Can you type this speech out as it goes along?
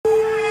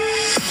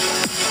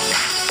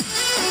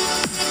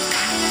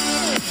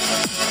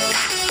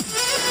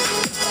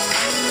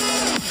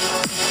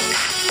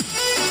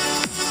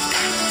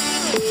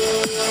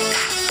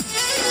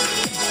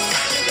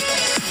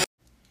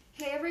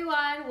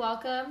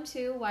welcome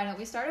to Why Don't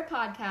We Start a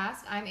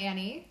Podcast? I'm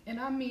Annie.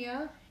 And I'm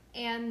Mia.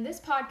 And this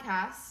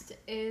podcast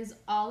is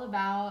all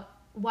about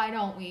why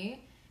don't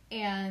we?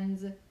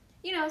 And,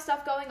 you know,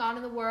 stuff going on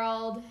in the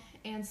world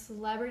and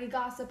celebrity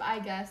gossip, I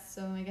guess.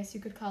 So I guess you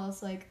could call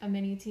us like a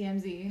mini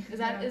TMZ. Isn't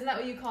that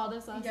what you called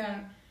us last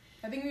night?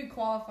 I think we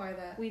qualify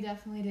that. We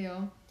definitely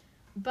do.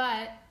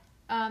 But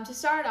to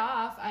start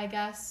off, I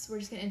guess we're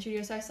just going to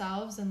introduce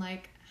ourselves and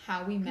like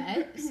how we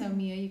met. So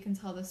Mia, you can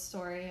tell the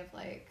story of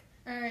like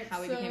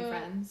how we became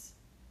friends.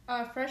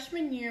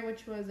 Freshman year,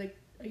 which was like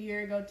a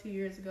year ago, 2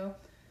 years ago,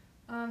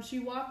 she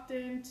walked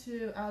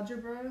into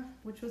algebra,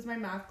 which was my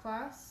math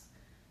class,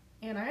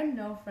 and I had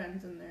no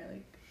friends in there.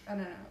 Like, I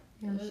don't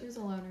know. Yeah, she was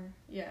a loner.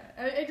 Yeah,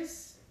 it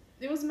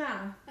was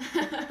math.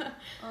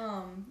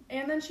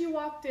 And then she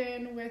walked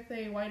in with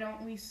a Why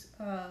Don't We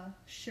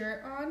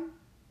shirt on.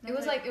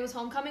 It was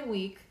homecoming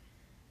week,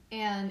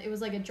 and it was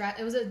like a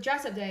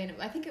dress up day,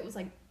 and I think it was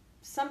like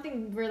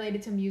something related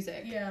to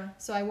music. Yeah.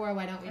 So I wore a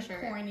Why Don't We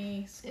shirt.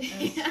 Corny.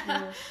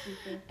 Yeah.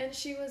 And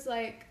she was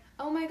like,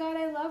 "Oh my god,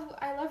 I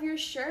love your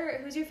shirt.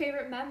 Who's your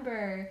favorite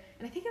member?"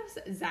 And I think it was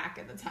Zach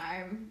at the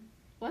time.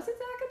 Was it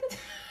Zach at the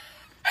time?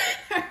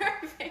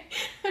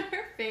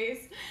 her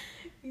face.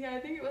 Yeah, I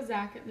think it was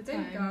Zach at the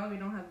time. Thank God we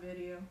don't have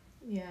video.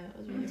 Yeah, it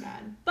was really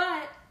bad.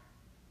 But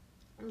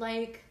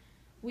like,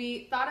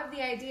 we thought of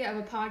the idea of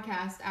a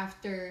podcast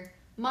after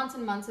months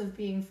and months of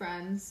being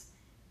friends.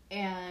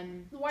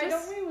 And Why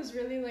Don't We was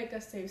really like a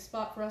safe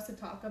spot for us to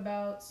talk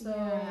about.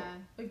 So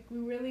like we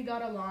really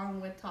got along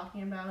with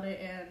talking about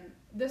it, and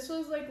this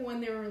was like when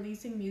they were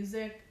releasing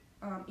music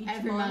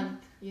every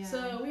month. Yeah.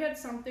 So we had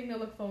something to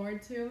look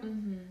forward to.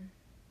 Mm-hmm.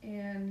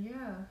 And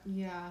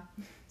yeah.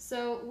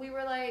 So we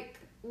were like,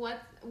 I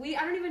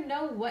don't even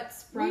know what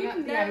sprung up the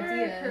idea. We've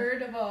never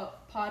heard of a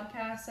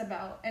podcast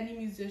about any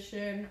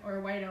musician or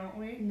Why Don't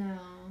We? No.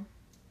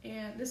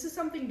 And this is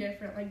something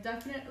different. Like,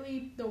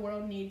 definitely the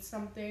world needs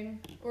something.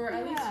 Or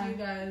at least you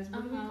guys.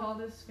 What do we call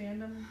this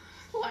fandom?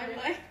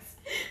 Limelights.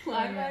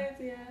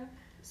 Limelights, yeah.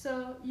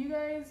 So, you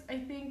guys, I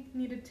think,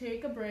 need to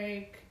take a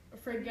break.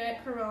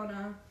 Forget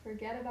Corona.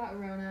 Forget about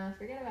Rona.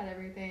 Forget about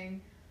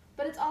everything.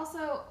 But it's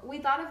also, we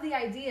thought of the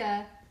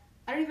idea,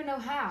 I don't even know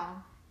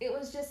how. It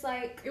was just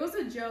like... It was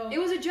a joke. It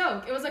was a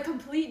joke. It was a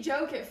complete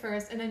joke at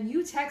first. And then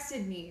you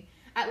texted me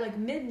at like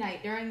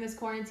midnight during this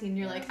quarantine.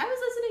 You're like, I was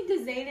listening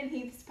to Zane and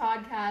Heath's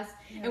podcast,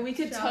 and we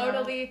could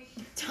totally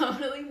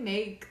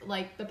make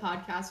like the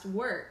podcast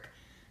work.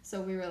 So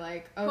we were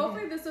like, okay.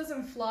 Hopefully this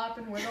doesn't flop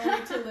and we're the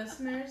only two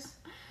listeners.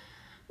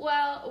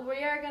 Well,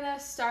 we are gonna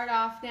start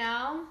off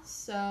now,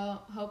 so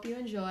hope you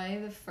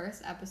enjoy the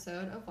first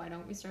episode of Why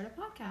Don't We Start a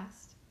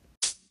Podcast.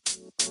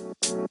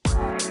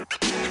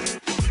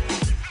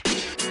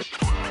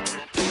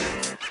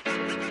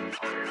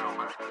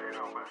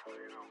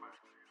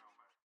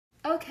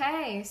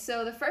 Okay,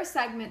 so the first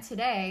segment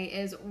today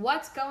is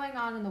what's going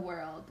on in the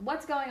world.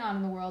 What's going on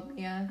in the world,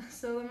 Mia?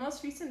 So the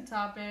most recent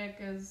topic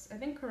is, I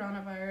think,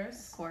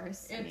 coronavirus. Of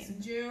course. It's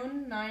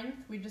June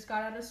 9th. We just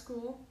got out of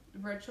school,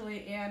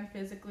 virtually and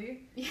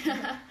physically.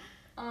 Yeah.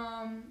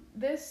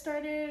 This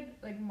started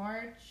like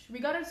March. We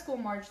got out of school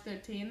March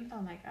 13th.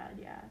 Oh my god,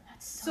 yeah.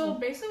 That's so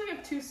basically we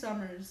have 2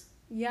 summers.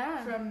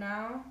 Yeah. From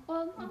now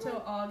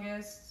until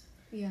August.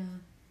 Yeah.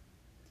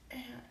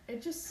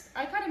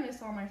 I kind of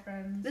miss all my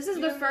friends. This is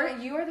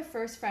you are the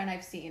first friend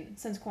I've seen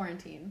since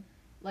quarantine.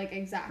 Like,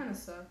 exactly. Kind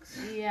of sucks.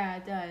 Yeah,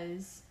 it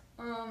does.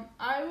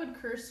 I would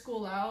curse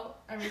school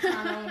out every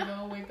time I would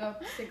go wake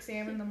up 6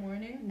 a.m. in the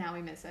morning. Now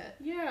we miss it.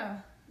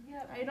 Yeah.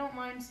 Yeah. I don't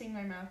mind seeing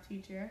my math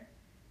teacher.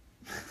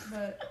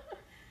 But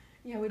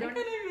yeah, we don't.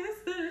 I miss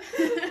it.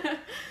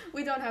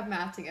 We don't have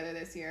math together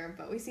this year,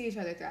 but we see each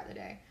other throughout the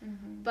day.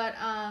 Mm-hmm. But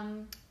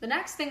the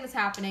next thing that's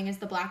happening is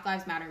the Black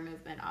Lives Matter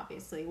movement,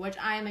 obviously, which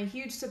I am a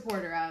huge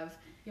supporter of.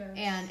 Yes.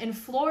 And in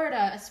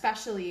Florida,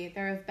 especially,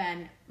 there have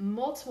been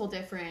multiple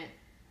different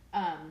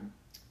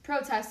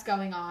protests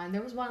going on.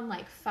 There was one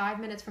like 5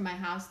 minutes from my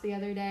house the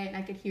other day, and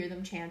I could hear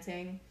them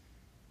chanting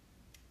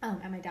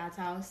at my dad's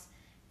house,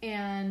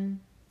 and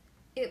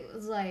it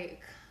was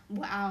like,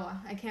 wow,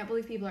 I can't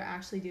believe people are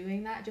actually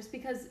doing that, just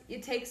because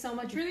it takes so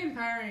much. It's really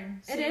empowering.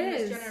 It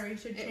is. This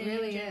generation change. It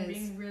really and is.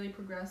 Being really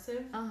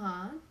progressive.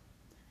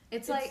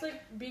 It's like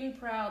being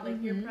proud.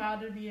 Like, you're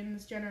proud to be in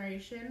this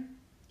generation.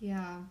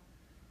 Yeah.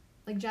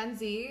 Like, Gen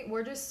Z,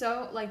 we're just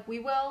so, like, we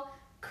will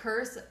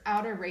curse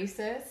out a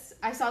racist.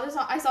 I saw this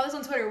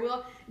on Twitter.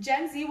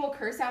 Gen Z will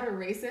curse out a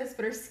racist,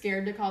 but are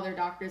scared to call their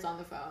doctors on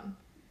the phone.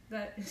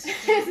 That is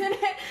isn't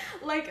it?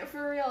 Like,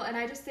 for real. And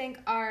I just think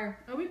are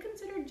we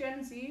considered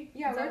Gen Z?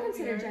 Yeah, we're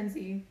considered Gen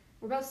Z.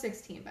 We're both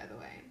 16, by the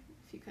way,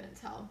 if you couldn't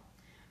tell.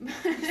 But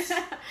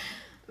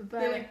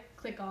they like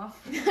click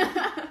off.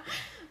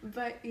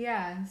 But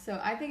yeah, so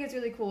I think it's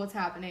really cool what's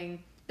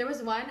happening. There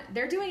was one,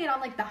 they're doing it on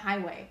like the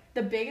highway.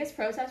 The biggest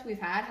protests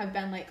we've had have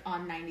been like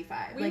on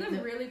 95. We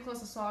live really close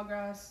to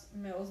Sawgrass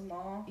Mills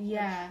Mall.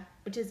 Yeah,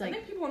 which is like, I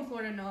think people in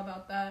Florida know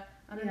about that.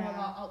 I don't know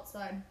about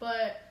outside,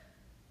 but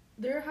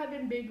there have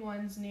been big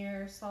ones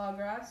near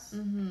Sawgrass.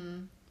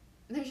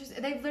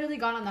 they've literally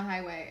gone on the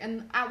highway,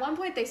 and at one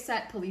point they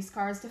set police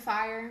cars to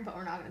fire, but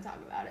we're not going to talk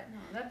about it. No,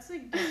 that's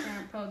like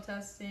different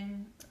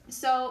protesting.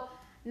 So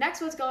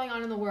next, what's going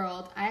on in the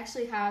world? I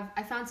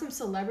found some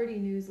celebrity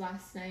news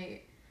last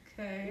night.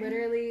 Okay.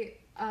 Literally,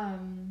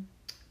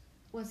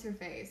 what's her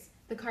face?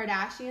 The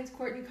Kardashians,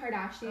 Kourtney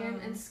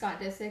Kardashian and Scott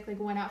Disick, like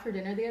went out for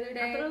dinner the other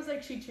day. I thought it was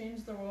like she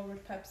changed the world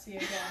with Pepsi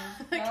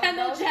again.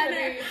 Kendall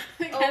Jenner.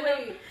 Oh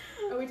wait,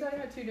 are we talking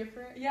about two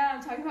different? Yeah,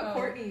 I'm talking about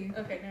Kourtney.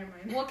 Okay, never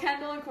mind. Well,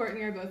 Kendall and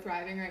Kourtney are both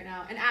thriving right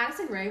now, and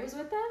Addison Rae was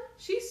with them.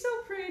 She's so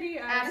pretty.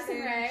 Addison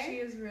Rae. She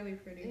is really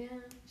pretty. Yeah,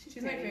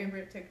 she's my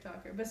favorite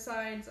TikToker.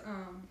 Besides,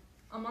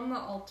 I'm on the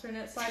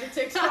alternate side of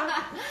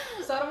TikTok,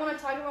 so I don't want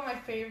to talk about my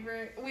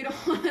favorite. We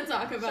don't want to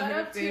talk about Shout her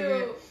out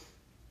favorite. To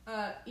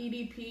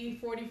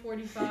EDP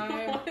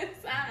 4045. What is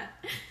that?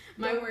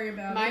 Don't worry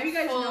about it. If you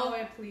guys know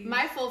it, please.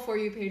 My full For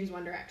You page is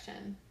One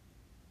Direction.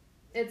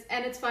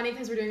 It's funny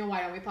because we're doing a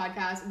Why Don't We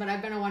podcast, but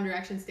I've been a One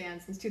Direction stan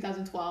since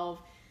 2012.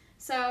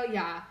 So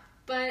yeah,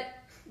 but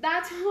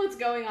that's what's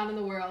going on in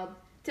the world.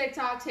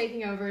 TikTok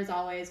taking over as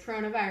always.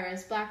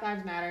 Coronavirus, Black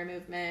Lives Matter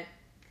movement.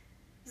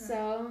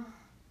 So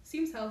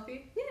seems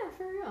healthy. Yeah,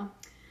 for real.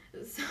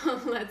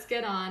 So let's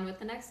get on with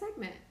the next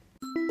segment.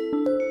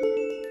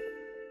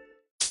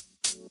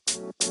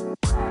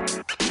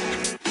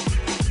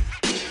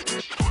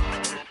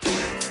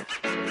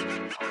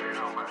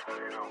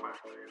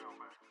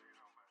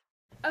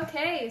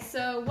 Okay,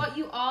 so what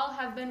you all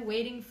have been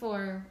waiting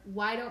for,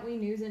 Why Don't We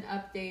news and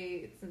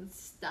updates and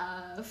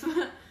stuff.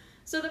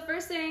 So the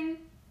first thing,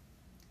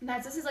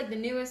 this is like the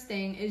newest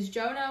thing, is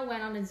Jonah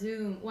went on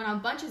a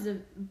bunch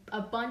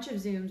of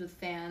Zooms with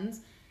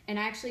fans, and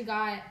I actually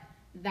got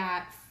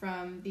that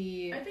from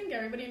the... I think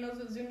everybody knows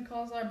what Zoom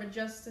calls are, but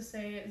just to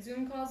say it,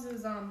 Zoom calls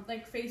is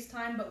like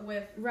FaceTime, but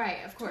with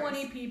right, of course,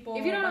 20 people.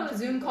 If you don't know what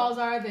Zoom calls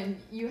are, then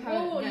you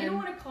haven't. Oh, you don't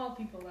want to call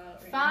people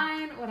out. Right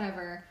fine, now.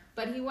 whatever.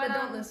 But he went but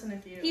on. Don't listen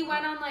if you. He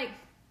went on like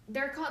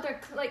they're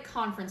like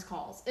conference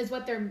calls is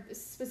what they're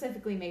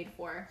specifically made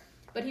for.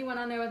 But he went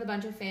on there with a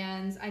bunch of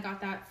fans. I got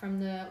that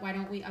from the Why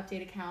Don't We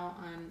Update account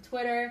on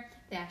Twitter.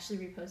 They actually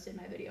reposted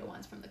my video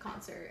once from the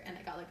concert, and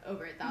it got like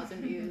over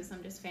 1,000 views.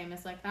 I'm just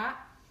famous like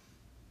that.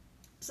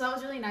 So that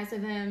was really nice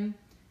of him.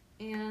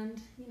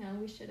 And, you know,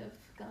 we should have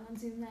gone on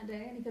Zoom that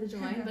day and he could have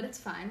joined, but it's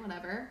fine,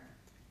 whatever.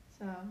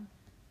 So.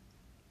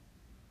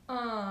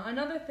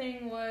 Another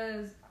thing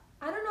was,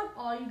 I don't know if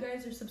all you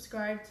guys are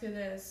subscribed to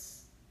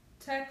this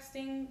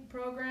texting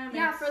program.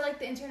 Yeah, for like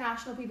the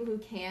international people who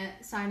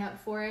can't sign up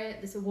for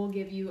it, this will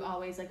give you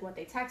always like what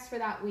they text for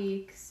that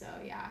week. So,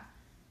 yeah.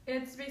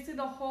 It's basically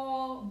the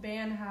whole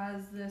band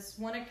has this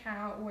one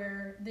account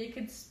where they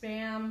could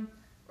spam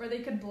or they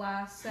could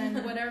blast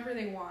and whatever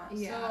they want.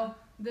 Yeah. So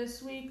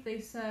this week they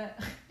said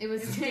it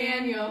was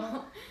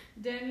Daniel.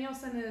 Daniel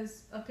sent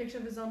a picture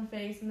of his own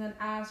face and then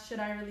asked, "Should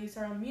I release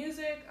our own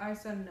music?" I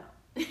said no.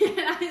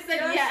 I said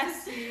just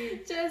yes, to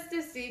see. Just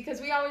to see, because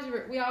we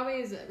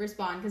always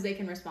respond because they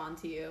can respond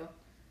to you.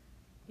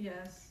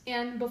 Yes.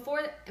 And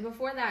before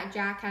that,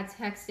 Jack had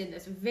texted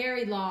this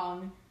very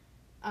long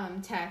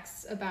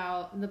text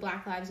about the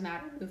Black Lives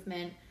Matter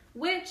movement,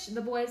 which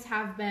the boys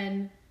have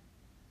been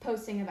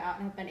posting about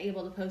and have been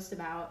able to post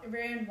about.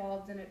 Very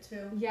involved in it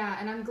too. Yeah,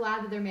 and I'm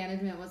glad that their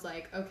management was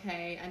like,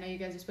 okay, I know you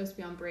guys are supposed to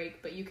be on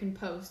break, but you can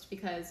post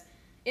because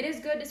it is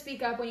good to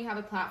speak up when you have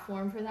a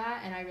platform for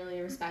that, and I really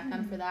respect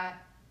them for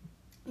that.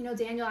 You know,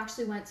 Daniel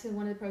actually went to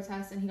one of the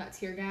protests and he got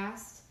tear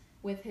gassed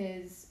with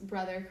his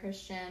brother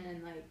Christian,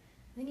 and like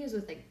I think he was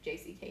with like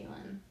JC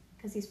Caitlin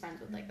because he's friends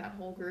with like that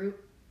whole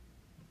group.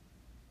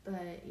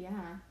 But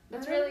yeah,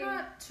 that's really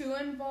not too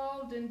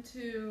involved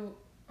into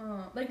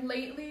like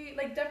lately,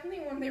 like definitely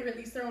when they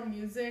release their own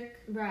music,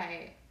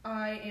 right.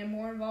 I am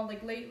more involved.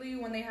 Like lately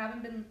when they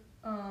haven't been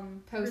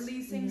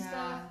releasing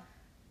stuff,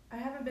 I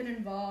haven't been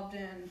involved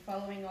in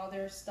following all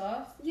their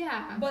stuff.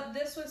 Yeah. But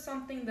this was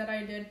something that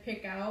I did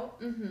pick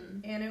out, mm-hmm.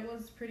 and it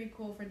was pretty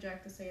cool for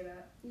Jack to say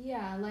that.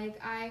 Yeah, like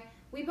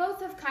we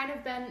both have kind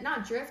of been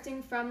not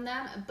drifting from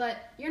them, but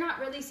you're not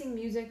releasing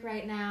music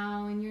right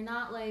now, and you're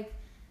not like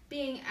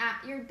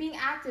you're being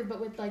active,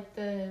 but with like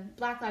the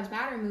Black Lives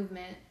Matter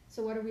movement.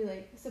 So what are we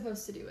like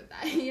supposed to do with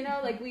that? You know,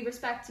 like we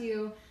respect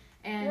you,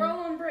 and we're all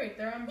on break.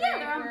 They're on break. Yeah,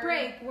 they're on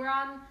break.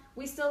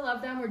 We still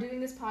love them. We're doing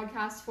this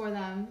podcast for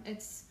them.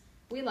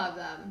 We love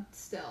them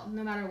still,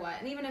 no matter what.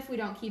 And even if we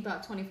don't keep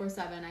up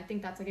 24/7, I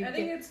think that's like I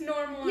think it's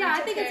normal. Yeah,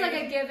 I think it's like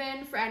a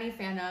given for any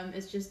fandom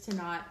is just to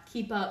not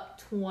keep up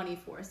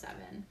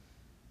 24/7.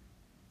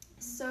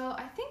 So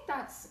I think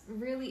that's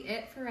really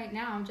it for right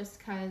now, just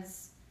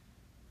because,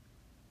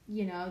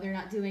 you know, they're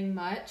not doing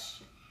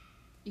much.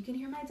 You can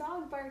hear my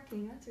dog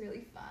barking. That's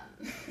really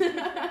fun.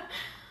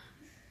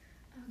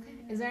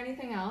 Okay. Is there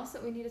anything else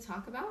that we need to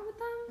talk about with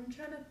them? I'm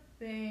trying to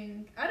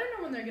think. I don't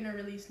know when they're going to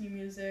release new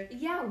music.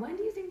 Yeah, when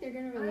do you think they're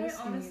going to release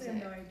new music? I honestly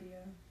have no idea.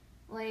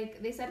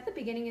 Like, they said at the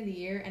beginning of the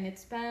year, and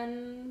it's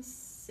been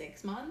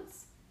 6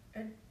 months.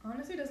 It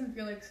honestly doesn't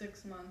feel like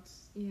 6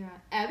 months. Yeah.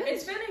 Evan?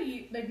 It's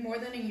been more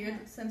than a year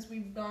since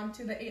we've gone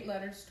to the 8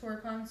 Letters tour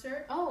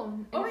concert.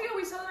 Oh yeah,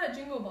 we saw that at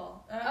Jingle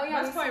Ball.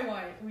 That's probably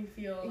why we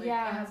feel like it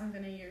hasn't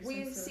been a year.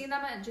 We've seen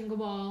them at Jingle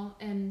Ball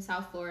in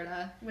South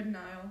Florida with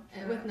Niall.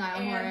 With Niall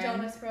and Horan.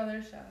 Jonas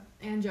Brothers.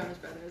 And Jonas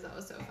Brothers. That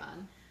was so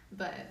fun.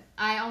 But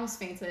I almost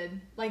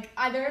fainted. Like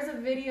there was a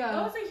video.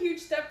 That was a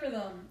huge step for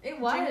them. It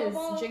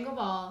was Jingle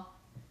Ball.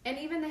 And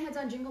even they had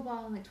done Jingle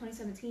Ball in like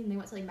 2017. They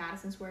went to like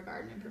Madison Square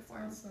Garden and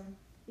performed. Awesome.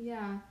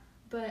 Yeah,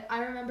 but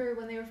I remember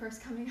when they were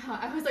first coming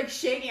out, I was like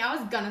shaking. I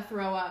was gonna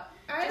throw up.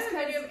 I had a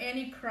video of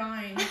Annie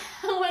crying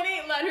when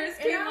 8 Letters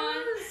came on.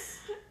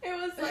 It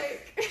was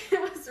like it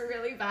was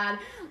really bad.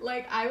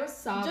 Like I was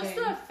sobbing. Just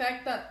the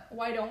effect that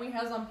Why Don't We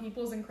has on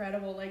people is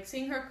incredible. Like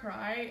seeing her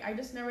cry, I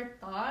just never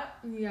thought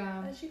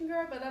that she can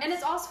cry. But and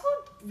it's also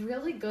a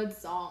really good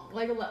song.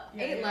 Like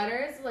 8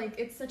 Letters, like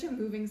it's such a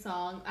moving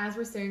song. As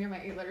we're staring at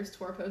my 8 Letters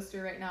tour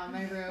poster right now in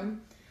my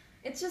room,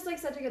 it's just like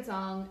such a good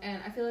song.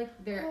 And I feel like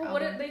they're. What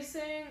did they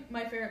sing?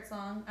 My favorite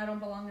song, I Don't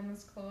Belong in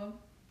This Club.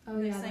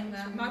 They sang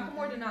that.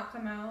 Macklemore did not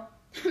come out.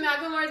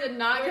 Macklemore did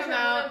not come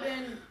out.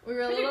 We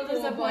were a little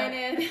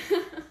disappointed.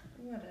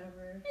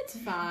 Whatever. It's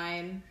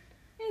fine.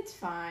 It's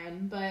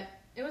fine. But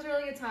it was a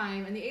really good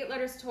time. And the 8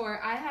 Letters tour,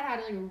 I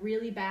had like a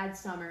really bad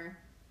summer.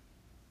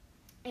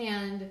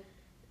 And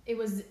it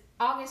was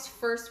August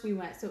 1st we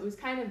went. So it was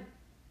kind of,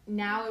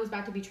 now it was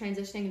about to be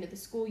transitioning into the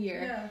school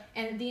year. Yeah.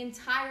 And the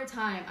entire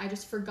time, I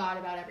just forgot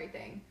about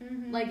everything.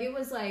 Mm-hmm. Like, it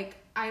was like,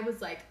 I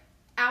was like,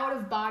 out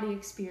of body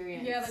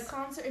experience. Yeah, the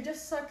concert, it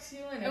just sucks you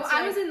in.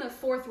 I was in the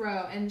 4th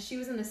row and she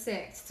was in the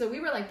 6th, so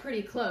we were like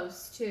pretty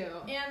close too.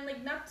 And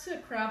like, not to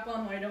crap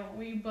on Why Don't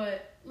We,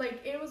 but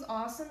like it was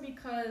awesome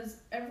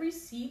because every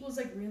seat was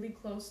like really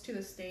close to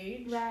the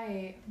stage.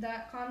 Right.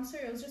 That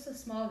concert, it was just a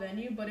small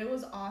venue, but it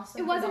was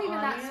awesome. It wasn't even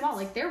that small.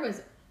 Like there was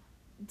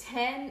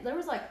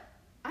like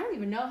I don't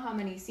even know how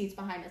many seats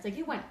behind us. Like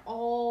it went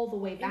all the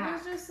way back.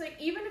 It was just like,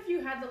 even if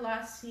you had the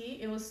last seat,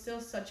 it was still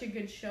such a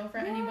good show for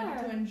anybody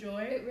to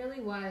enjoy. It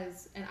really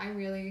was, and I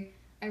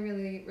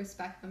really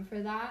respect them for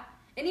that.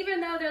 And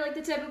even though they're like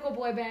the typical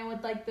boy band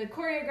with like the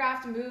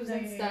choreographed moves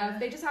and stuff,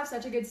 they just have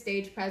such a good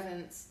stage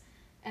presence,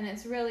 and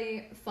it's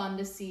really fun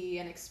to see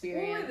and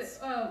experience.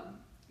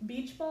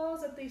 Beach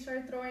balls that they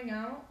started throwing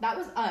out. That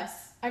was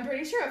us. I'm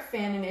pretty sure a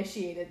fan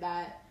initiated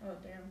that. Oh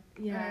damn.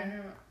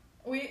 Yeah.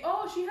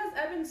 She has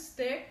Evan's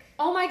stick.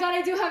 Oh my god,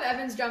 I do have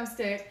Evan's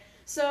drumstick.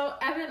 So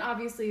Evan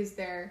obviously is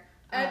their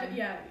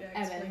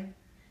Evan.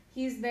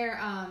 He's their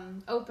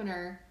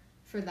opener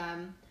for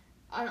them.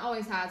 And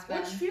always has been.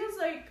 Which feels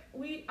like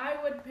I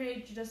would pay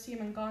to just see him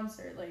in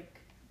concert.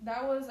 Like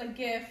that was a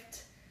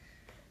gift.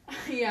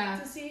 Yeah.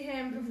 To see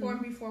him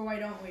perform before Why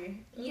Don't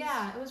We?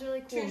 It was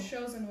really cool. 2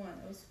 shows in 1.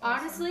 It was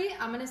awesome. Honestly,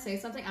 I'm gonna say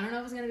something. I don't know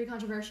if it's gonna be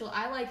controversial.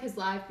 I like his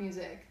live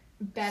music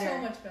so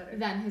much better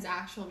than his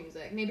actual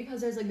music. Maybe because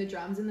there's like the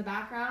drums in the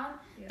background.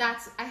 Yeah.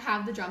 I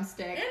have the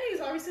drumstick. And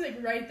he's obviously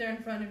like right there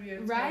in front of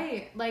you.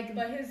 Right. Like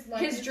but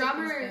his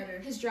drummer,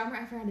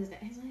 I forgot his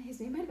name.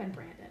 His name might have been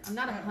Brandon. I'm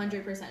not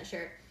 100%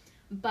 sure.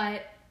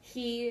 But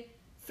he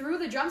threw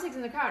the drumsticks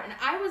in the crowd and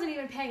I wasn't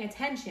even paying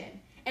attention.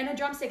 And a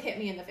drumstick hit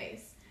me in the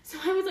face. So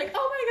I was like,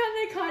 oh my god,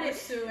 they caught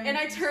it. And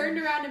I turned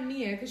around to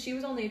Mia because she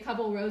was only a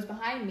couple rows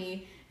behind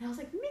me. And I was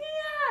like,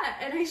 Mia!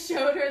 And I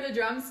showed her the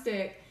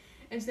drumstick.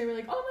 And so they were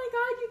like, oh my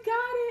god, you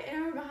got it. And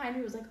everyone behind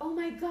me was like, oh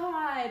my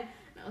god.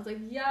 And I was like,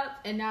 yep.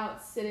 And now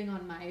it's sitting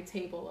on my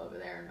table over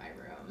there in my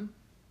room.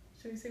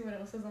 Should we see what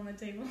else is on the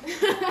table?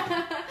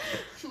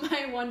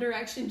 My One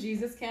Direction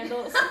Jesus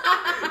candles. Oh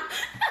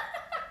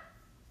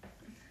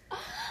my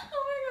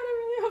god, I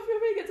really hope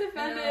nobody gets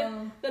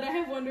offended that I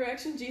have One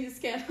Direction Jesus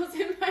candles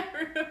in my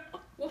room.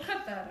 We'll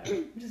cut that out.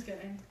 I'm just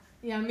kidding.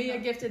 Yeah, Mia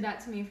gifted that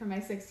to me for my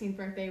 16th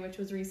birthday, which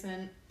was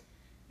recent.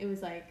 It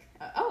was like,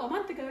 a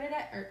month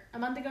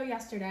ago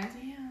yesterday.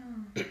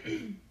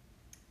 Damn.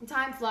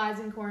 Time flies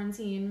in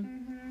quarantine.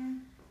 Mm-hmm.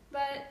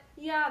 But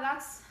yeah,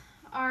 that's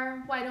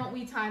our Why Don't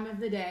We time of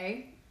the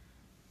day.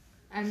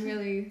 And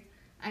really,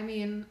 I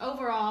mean,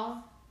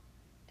 overall,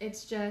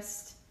 it's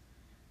just,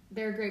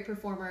 they're great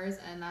performers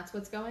and that's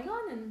what's going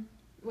on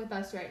with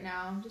us right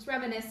now. Just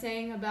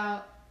reminiscing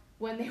about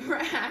when they were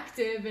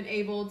active and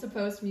able to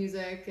post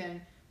music and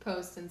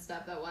post and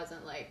stuff that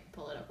wasn't like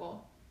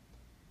political.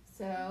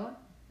 So,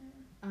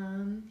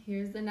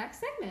 here's the next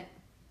segment.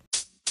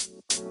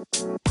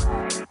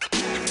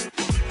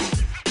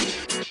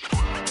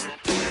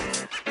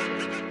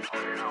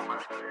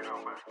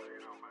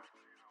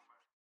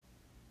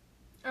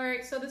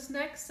 Alright, so this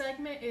next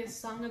segment is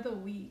Song of the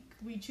Week.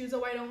 We choose a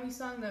Why Don't We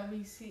song that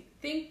we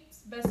think's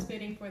best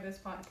fitting for this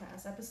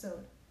podcast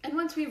episode. And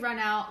once we run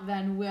out,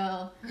 then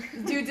we'll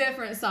do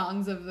different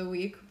songs of the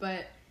week.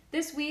 But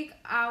this week,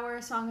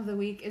 our song of the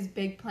week is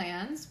Big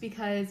Plans,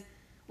 because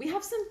we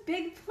have some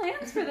big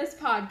plans for this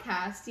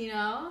podcast, you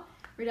know?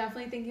 We're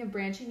definitely thinking of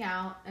branching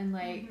out and,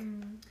 like,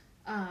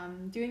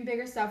 doing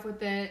bigger stuff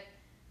with it.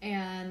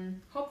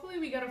 And hopefully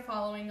we get a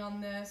following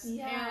on this.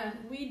 Yeah.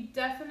 And we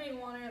definitely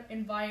want to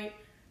invite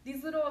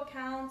these little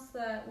accounts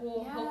that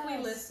will hopefully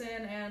Yes. listen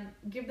and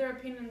give their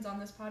opinions on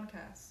this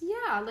podcast.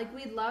 Yeah, like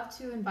we'd love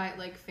to invite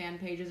like fan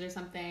pages or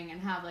something and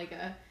have like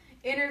a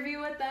interview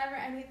with them or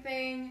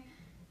anything.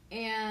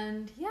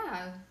 And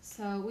yeah,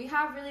 so we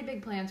have really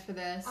big plans for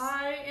this.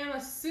 I am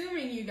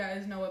assuming you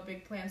guys know what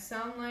big plans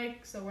sound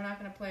like, so we're not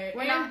going to play it.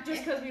 We're And not-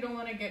 just because we don't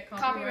want to get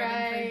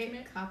copyright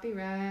infringement.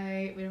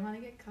 Copyright. We don't want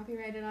to get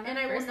copyrighted on And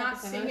our I will first not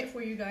episode. sing it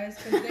for you guys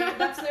because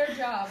that's their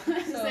job.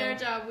 It's So. their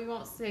job. We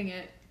won't sing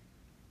it.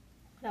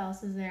 What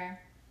else is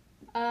there?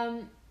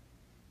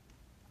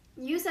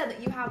 You said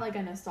that you have like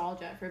a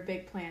nostalgia for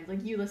big plans.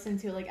 Like you listen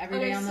to it like every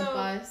day on the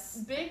bus.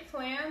 Big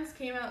Plans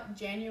came out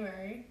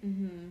January.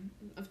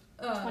 Of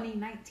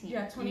 2019.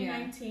 Yeah,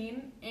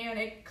 2019. And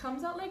it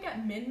comes out like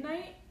at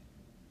midnight.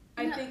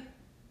 I No. think.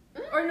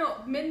 Or no,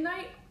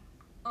 midnight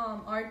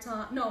our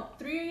time. No,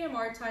 3 a.m.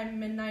 our time,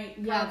 midnight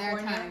Yeah, their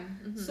California. time.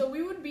 Mhm. So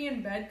we would be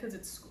in bed because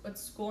it's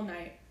school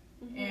night.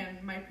 Mhm.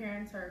 And my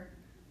parents are.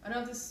 I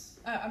know this.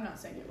 I'm not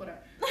saying it, whatever.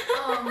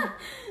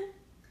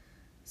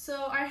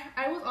 So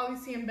I was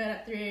obviously in bed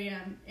at 3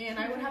 a.m. and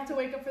I would have to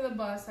wake up for the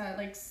bus at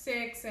like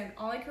 6, and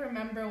all I could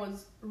remember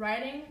was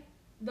riding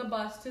the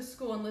bus to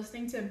school and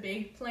listening to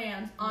Big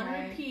Plans on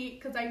Right.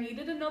 repeat because I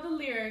needed to know the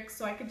lyrics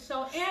so I could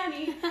show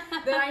Annie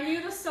that I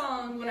knew the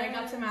song when I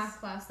got to Yes. math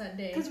class that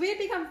day. Because we had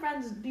become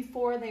friends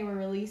before they were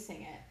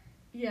releasing it.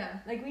 Yeah.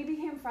 Like we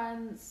became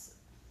friends,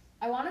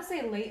 I want to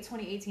say late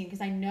 2018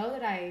 because I know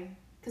that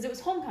because it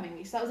was homecoming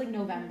week, so that was like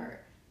November,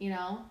 you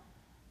know?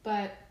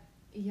 But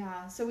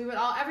yeah, so we would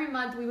every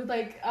month we would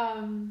like,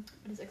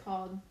 what is it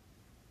called?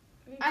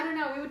 I don't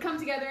know, we would come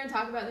together and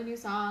talk about the new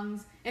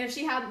songs. And if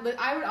she had,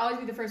 I would always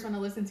be the first one to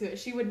listen to it.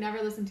 She would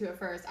never listen to it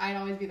first. I'd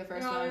always be the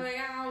first I'll one. be like,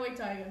 I'll wait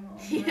till I get home.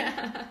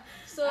 Yeah.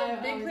 So I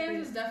Big always Plans do.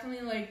 was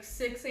definitely like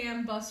 6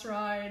 a.m. bus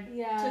ride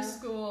Yeah. to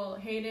school.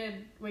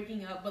 Hated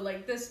waking up, but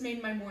like this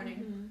made my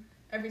morning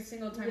Mhm. every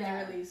single time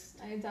Yeah. they released.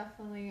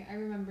 I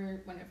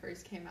remember when it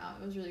first came out.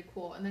 It was really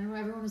cool. And then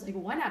everyone was like,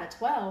 1 out of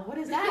 12? What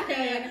does that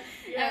mean?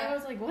 And I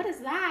was like, what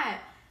is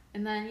that?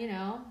 And then, you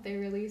know, they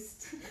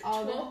released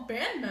all 12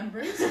 band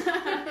members.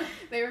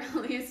 they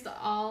released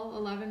all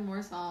 11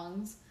 more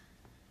songs.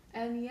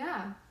 And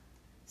yeah.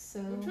 So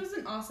Which was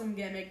an awesome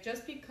gimmick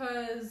just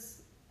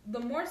because the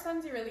more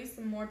songs they released,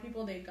 the more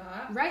people they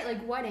got. right,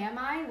 like What Am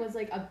I was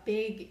like a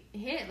big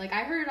hit. Like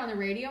I heard it on the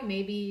radio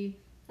maybe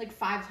like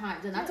 5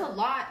 times, and that's a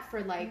lot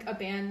for like a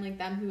band like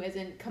them who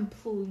isn't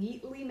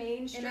completely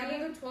mainstream. And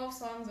out of the 12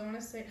 songs, I want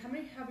to say, how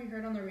many have you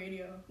heard on the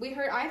radio?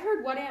 I've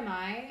heard What Am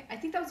I? I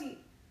think that was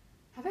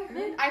have I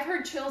heard? I've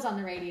heard Chills on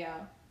the radio.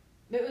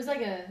 It was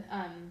like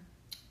I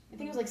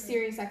think it was like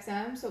Sirius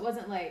XM, so it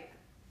wasn't like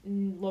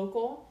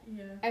local.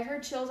 Yeah. I've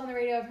heard Chills on the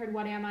radio. I've heard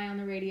What Am I on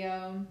the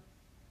radio.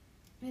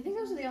 I think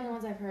those are the only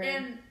ones I've heard.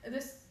 And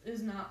this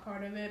is not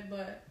part of it,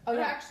 but Oh,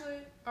 yeah. actually,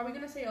 are we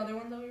gonna say other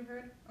ones that we've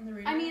heard on the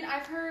radio? I mean,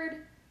 I've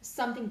heard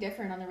Something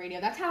Different on the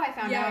radio. That's how I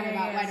found out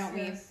about Why Don't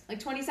We? Like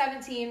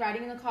 2017,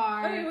 riding in the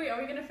car. Wait,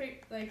 are we gonna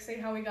say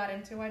how we got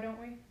into Why Don't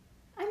We?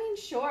 I mean,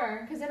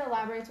 sure, because it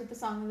elaborates with the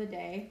song of the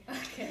day.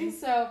 Okay.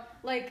 So,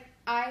 like,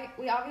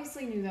 we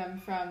obviously knew them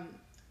from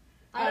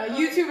I a don't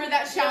know. YouTuber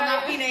that shall Yeah,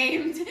 not yeah. be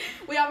named.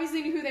 We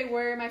obviously knew who they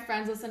were. My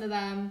friends listened to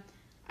them.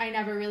 I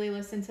never really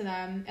listened to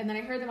them. And then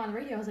I heard them on the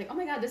radio. I was like, oh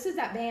my god, this is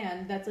that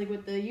band that's like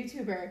with the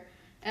YouTuber.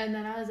 And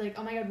then I was like,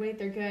 oh my god, wait,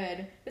 they're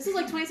good. This was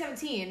like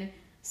 2017.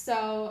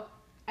 So,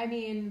 I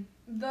mean...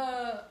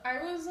 I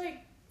was like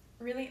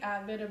really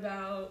avid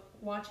about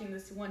watching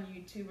this one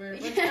YouTuber,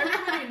 which Yeah.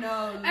 everybody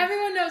knows.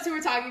 Everyone knows who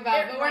we're talking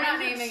about, but we're not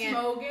naming it.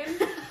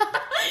 Smogan.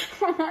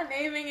 We're not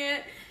naming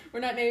it.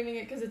 We're not naming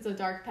it because it's a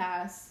dark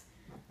past.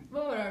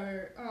 But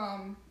whatever.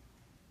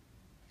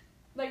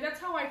 Like that's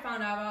how I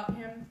found out about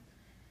him.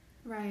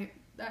 Right.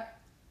 That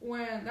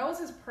was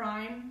his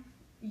prime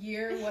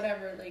year,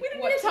 whatever. Like We don't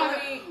what, need to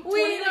talk. 20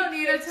 We don't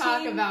need to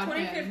talk 2015, about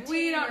him. 2015,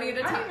 We don't need to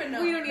I talk. don't even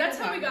know. We don't need That's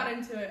to how talk we got about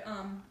into it.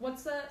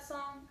 What's that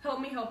song?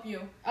 Help Me Help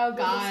You. Oh was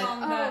god. the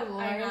song that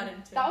Lord. I got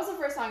into. That was the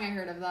first song I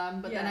heard of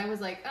them, but then Yeah. I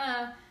was like,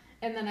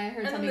 and then I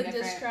heard And then something the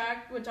different. diss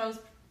track, which I was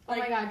Oh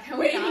my god, can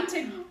we waiting not?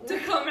 to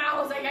come out.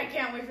 I was like, I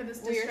can't wait for this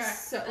diss We are track.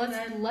 so And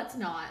then- let's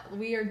not.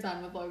 We are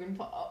done with Logan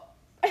Paul.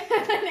 The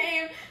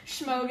name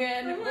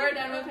Schmogan. Oh my We're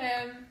done God. with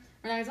him.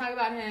 We're not gonna talk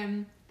about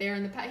him. They're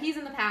in the past. He's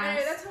in the past.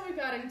 Hey, that's how we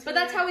got into But it.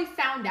 that's how we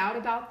found out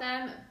about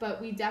them.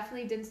 But we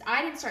definitely didn't.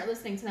 I didn't start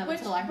listening to them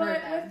until I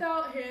heard but them.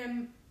 without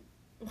him,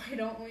 why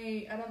don't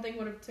we? I don't think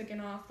would have taken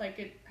off like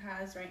it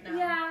has right now.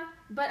 Yeah,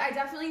 but I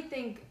definitely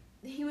think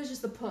he was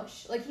just the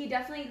push. Like he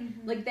definitely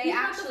like they He's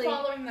actually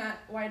not the following that.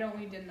 Why don't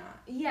we? Did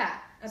not. yeah.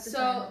 At the So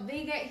time.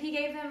 he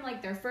gave them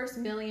like their first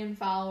 1 million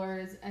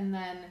followers, and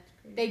then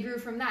they grew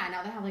from that.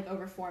 Now they have like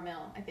over 4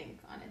 mil, I think,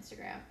 on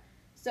Instagram.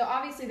 So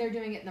obviously they're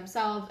doing it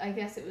themselves. I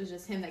guess it was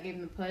just him that gave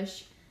them the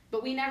push.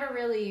 But we never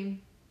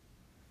really,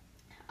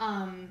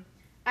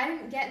 I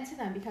didn't get into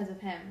them because of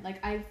him.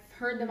 Like I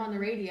heard them on the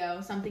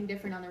radio, Something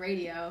Different on the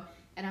radio,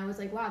 and I was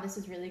like, wow, this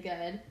is really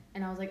good.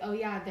 And I was like, oh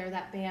yeah, they're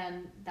that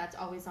band that's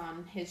always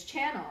on his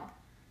channel.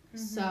 Mhm.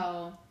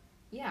 So,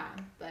 yeah,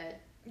 but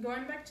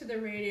going back to the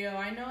radio,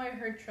 I know I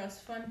heard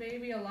Trust Fund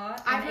Baby a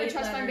lot. I've heard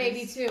Trust Fund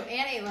Baby too,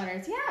 and 8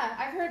 Letters. Yeah,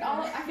 I've heard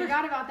all. I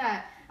forgot about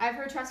that. I've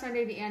heard Trust Fund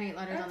Baby and 8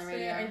 Letters on the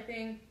radio. I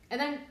think. And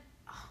then,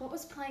 what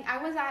was playing? I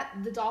was at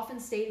the Dolphin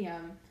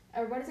Stadium,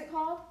 or what is it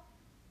called?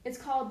 It's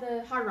called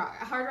the Hard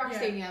Rock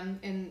Stadium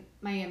in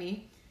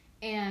Miami,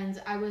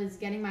 and I was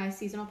getting my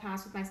seasonal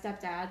pass with my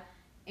stepdad,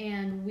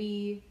 and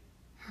we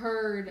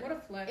heard. What a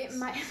flex!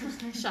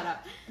 Shut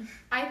up.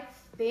 I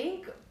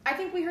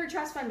think we heard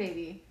Trust Fund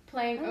Baby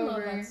playing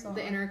over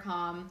the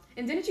intercom.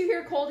 And didn't you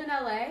hear Cold in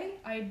LA?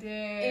 I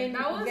did. In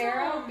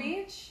Vero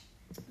Beach?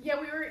 Yeah,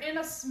 we were in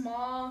a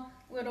small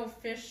little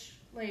fish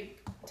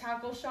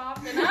tackle shop,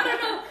 and I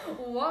don't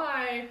know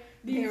why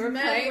these were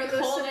men were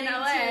Cold in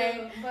LA.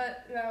 to,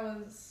 but that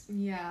was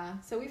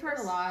so we've heard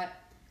a lot.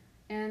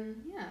 And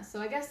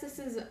so I guess this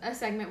is a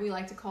segment we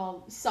like to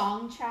call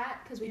Song Chat,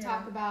 because we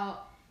talk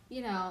about,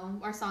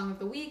 our song of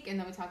the week, and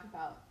then we talk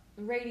about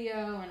the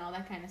radio and all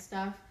that kind of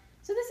stuff.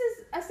 So this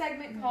is a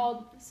segment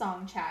called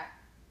Song Chat.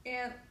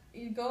 And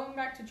going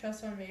back to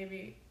Trust Fund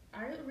Baby,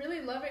 I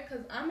really love it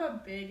because I'm a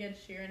big Ed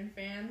Sheeran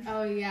fan.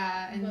 Oh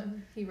yeah,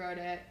 and he wrote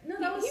it. No,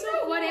 that was he so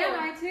wrote cool. What Am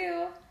I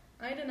too.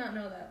 I did not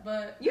know that,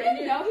 but you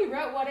didn't know he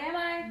wrote What Am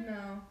I?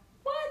 No.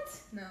 What?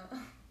 No.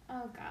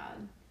 Oh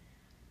God.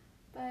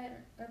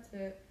 But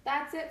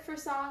that's it for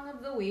Song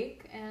of the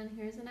Week, and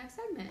here's the next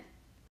segment.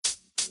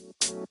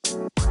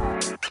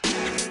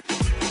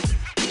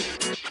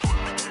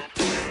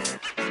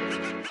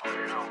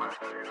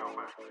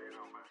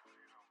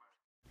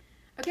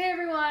 Okay,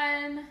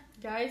 everyone.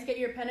 Guys, get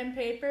your pen and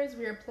papers.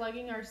 We are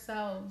plugging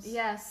ourselves.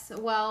 Yes.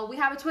 Well, we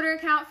have a Twitter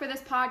account for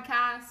this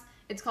podcast.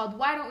 It's called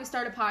Why Don't We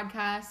Start a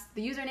Podcast.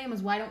 The username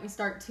is Why Don't We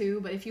Start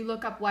 2, but if you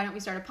look up Why Don't We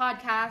Start a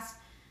Podcast,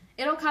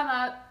 it'll come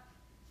up.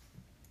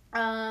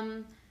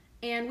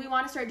 And we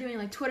want to start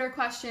doing Twitter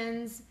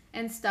questions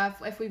and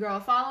stuff. If we grow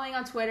a following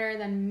on Twitter,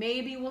 then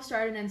maybe we'll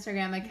start an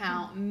Instagram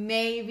account.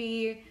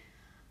 Maybe.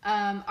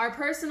 Our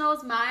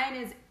personals, mine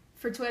is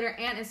for Twitter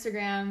and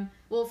Instagram.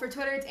 Well, for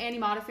Twitter, it's Annie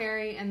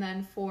Modafferi, and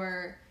then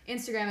for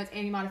Instagram, it's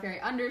Annie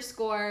Modafferi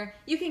 _.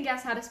 You can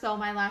guess how to spell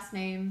my last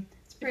name.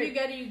 If you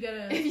get it, you get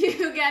it. If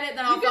you get it,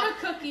 then I'll get a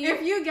cookie.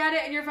 If you get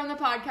it and you're from the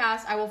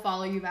podcast, I will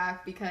follow you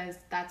back, because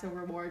that's a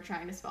reward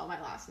trying to spell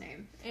my last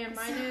name. And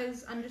mine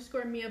is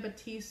 _Mia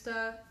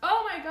Batista.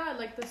 Oh my God,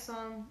 like the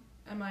song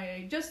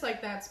MIA. Just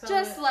like that, spell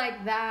Just it.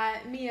 like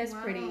that. Mia's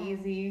pretty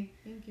easy.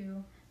 Thank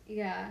you.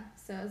 Yeah,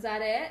 so is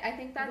that it? I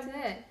think that's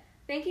it.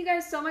 Thank you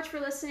guys so much for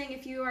listening.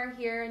 If you are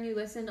here and you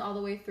listened all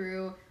the way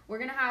through, we're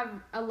going to have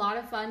a lot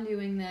of fun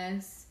doing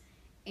this,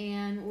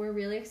 and we're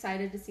really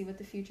excited to see what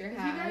the future has.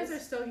 If you guys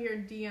are still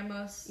here, DM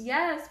us.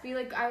 Yes, be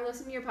like, I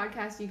listened to your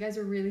podcast. You guys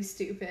are really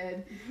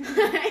stupid.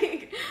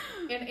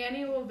 And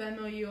Annie will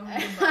Venmo you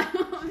 $100. I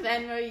will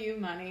Venmo you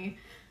money.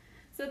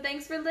 So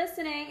thanks for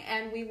listening,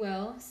 and we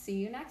will see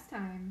you next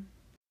time.